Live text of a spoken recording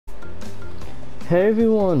Hey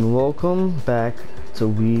everyone, welcome back to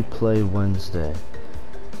We Play Wednesday.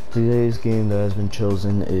 Today's game that has been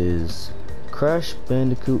chosen is Crash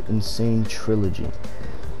Bandicoot Sane Trilogy.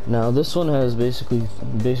 Now this one has basically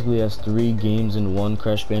has 3 games in one: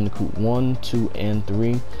 Crash Bandicoot 1, 2, and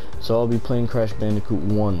 3. So I'll be playing Crash Bandicoot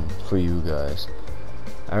 1 for you guys.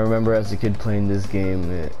 I remember as a kid playing this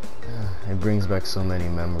game, it brings back so many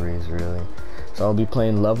memories really. So I'll be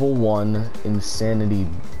playing level 1, Insanity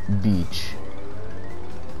Beach.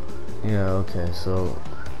 Yeah, okay, so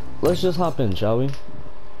let's just hop in, shall we?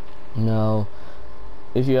 Now,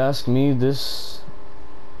 if you ask me, this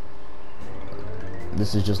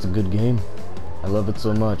is just a good game. I love it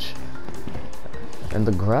so much. And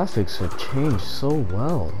the graphics have changed so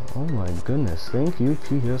well. Oh my goodness. Thank you,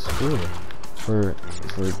 PS4, for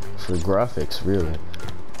graphics, really.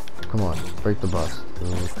 Come on, break the box. 2,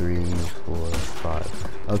 3, 4, 5.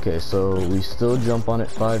 Okay, so we still jump on it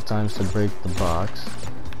 5 times to break the box.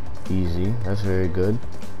 Easy, that's very good.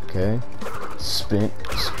 Okay, spin,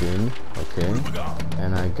 okay,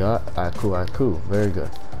 and I got Aku, very good.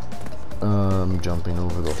 Jumping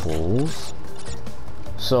over the holes.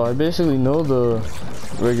 So I basically know the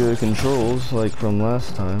regular controls, like from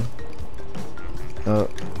last time.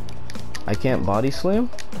 I can't body slam?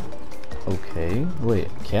 Okay, wait,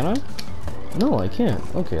 can I? No, I can't.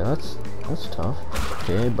 Okay, that's tough.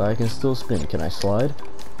 Okay, but I can still spin. Can I slide?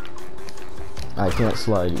 I can't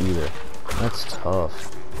slide either. That's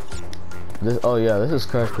tough. Oh yeah, this is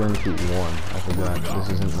Crash Bandicoot 1. I forgot. This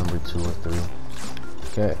isn't number 2 or 3.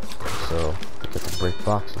 Okay, so get the break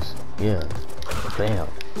boxes. Yeah. Bam.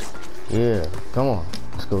 Yeah. Come on.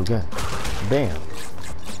 Let's go again. Bam.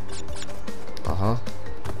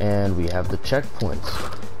 And we have the checkpoints.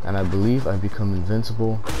 And I believe I become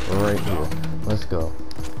invincible right here. Let's go.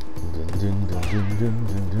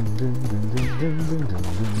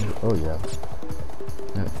 Oh yeah.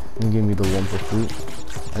 And give me the Wumpa fruit.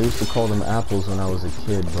 I used to call them apples when I was a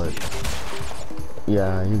kid, but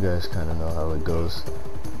yeah, you guys kind of know how it goes.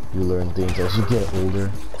 You learn things as you get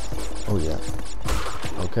older. Oh yeah.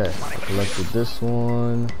 Okay, I collected this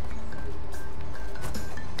one,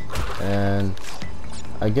 and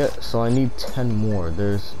so I need 10 more.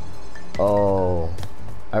 Oh,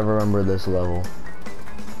 I remember this level.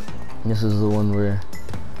 This is the one where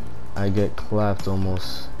I get clapped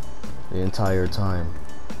almost the entire time.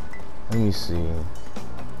 Let me see.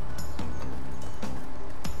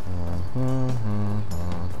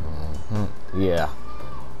 Yeah.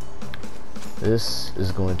 This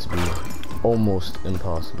is going to be almost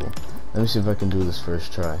impossible. Let me see if I can do this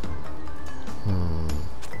first try.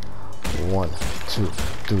 1, 2,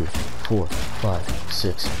 3, 4, 5,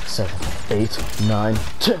 6, 7, 8, 9,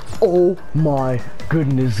 10. Oh my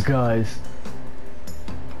goodness, guys.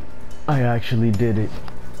 I actually did it.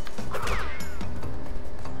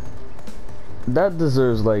 That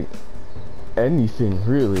deserves like anything,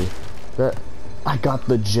 really. That I got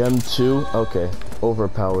the gem too. Okay,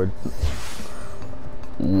 overpowered.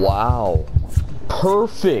 Wow,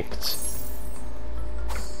 perfect.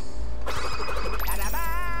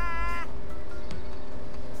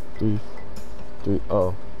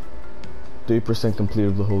 Oh, 3%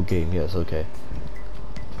 completed the whole game. Yes, okay.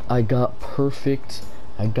 I got perfect.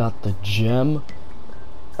 I got the gem.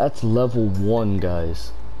 That's level 1,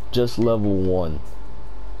 guys. Just level 1.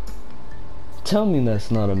 Tell me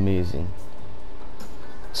that's not amazing.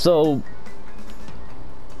 So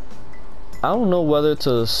I don't know whether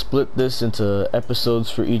to split this into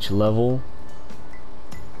episodes for each level.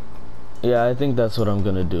 Yeah, I think that's what I'm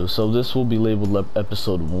gonna do. So this will be labeled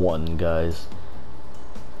episode 1, guys.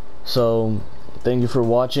 So thank you for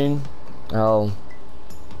watching. I'll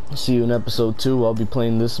see you in episode 2. I'll be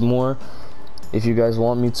playing this more. If you guys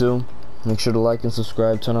want me to, make sure to like and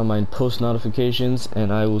subscribe, turn on my post notifications,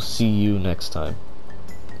 and I will see you next time.